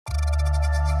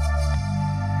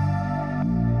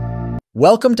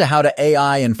Welcome to How to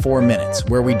AI in 4 Minutes,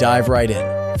 where we dive right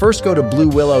in. First, go to Blue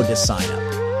Willow to sign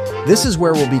up. This is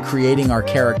where we'll be creating our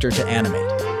character to animate.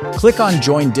 Click on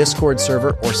Join Discord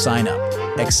server or Sign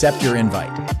Up. Accept your invite.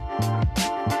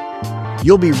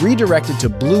 You'll be redirected to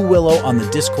Blue Willow on the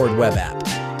Discord web app.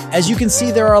 As you can see,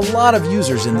 there are a lot of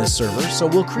users in this server, so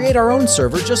we'll create our own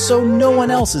server just so no one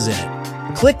else is in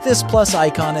it. Click this plus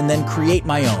icon and then create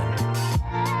my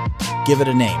own. Give it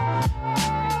a name.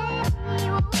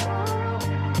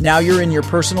 Now you're in your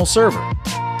personal server.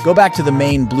 Go back to the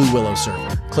main Blue Willow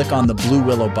server. Click on the Blue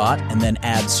Willow bot and then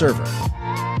Add Server.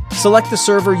 Select the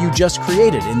server you just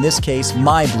created, in this case,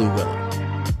 My Blue Willow.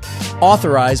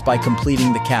 Authorize by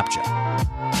completing the CAPTCHA.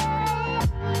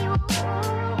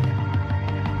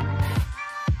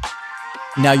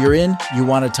 Now you're in, you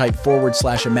want to type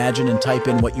 /imagine and type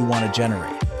in what you want to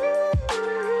generate.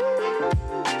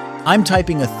 I'm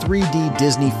typing a 3D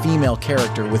Disney female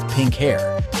character with pink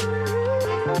hair.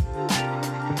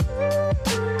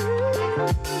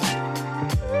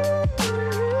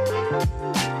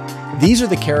 These are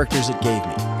the characters it gave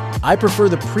me. I prefer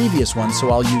the previous ones, so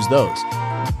I'll use those.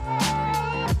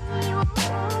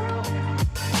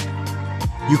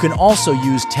 You can also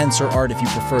use TensorArt if you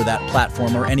prefer that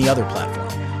platform or any other platform.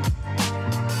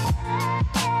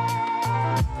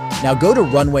 Now go to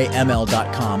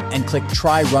RunwayML.com and click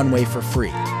Try Runway for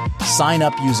free. Sign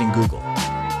up using Google.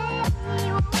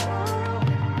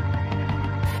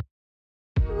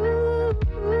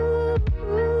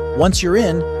 Once you're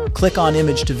in, click on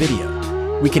Image to Video.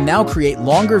 We can now create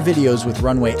longer videos with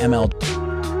RunwayML.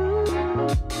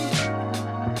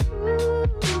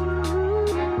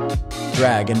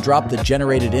 Drag and drop the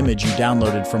generated image you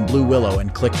downloaded from Blue Willow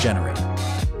and click Generate.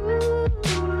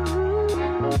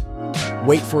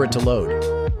 Wait for it to load.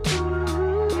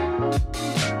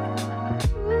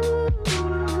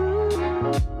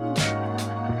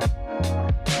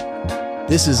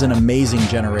 This is an amazing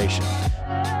generation.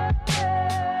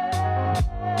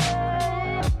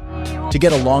 To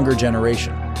get a longer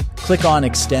generation, click on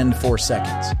Extend 4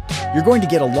 seconds. You're going to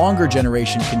get a longer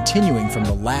generation continuing from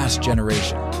the last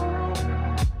generation.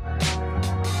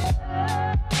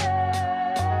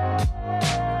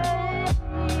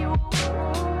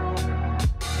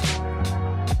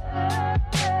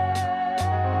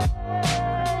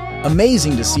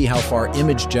 Amazing to see how far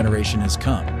image generation has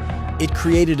come. It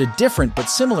created a different but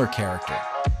similar character.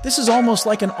 This is almost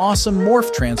like an awesome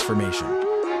morph transformation.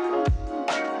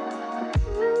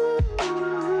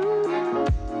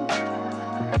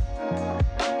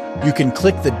 You can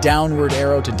click the downward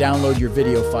arrow to download your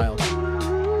video file.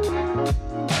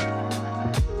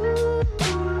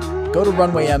 Go to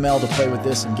RunwayML to play with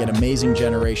this and get amazing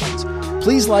generations.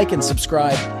 Please like and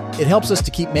subscribe. It helps us to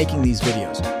keep making these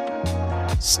videos.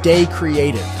 Stay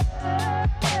creative.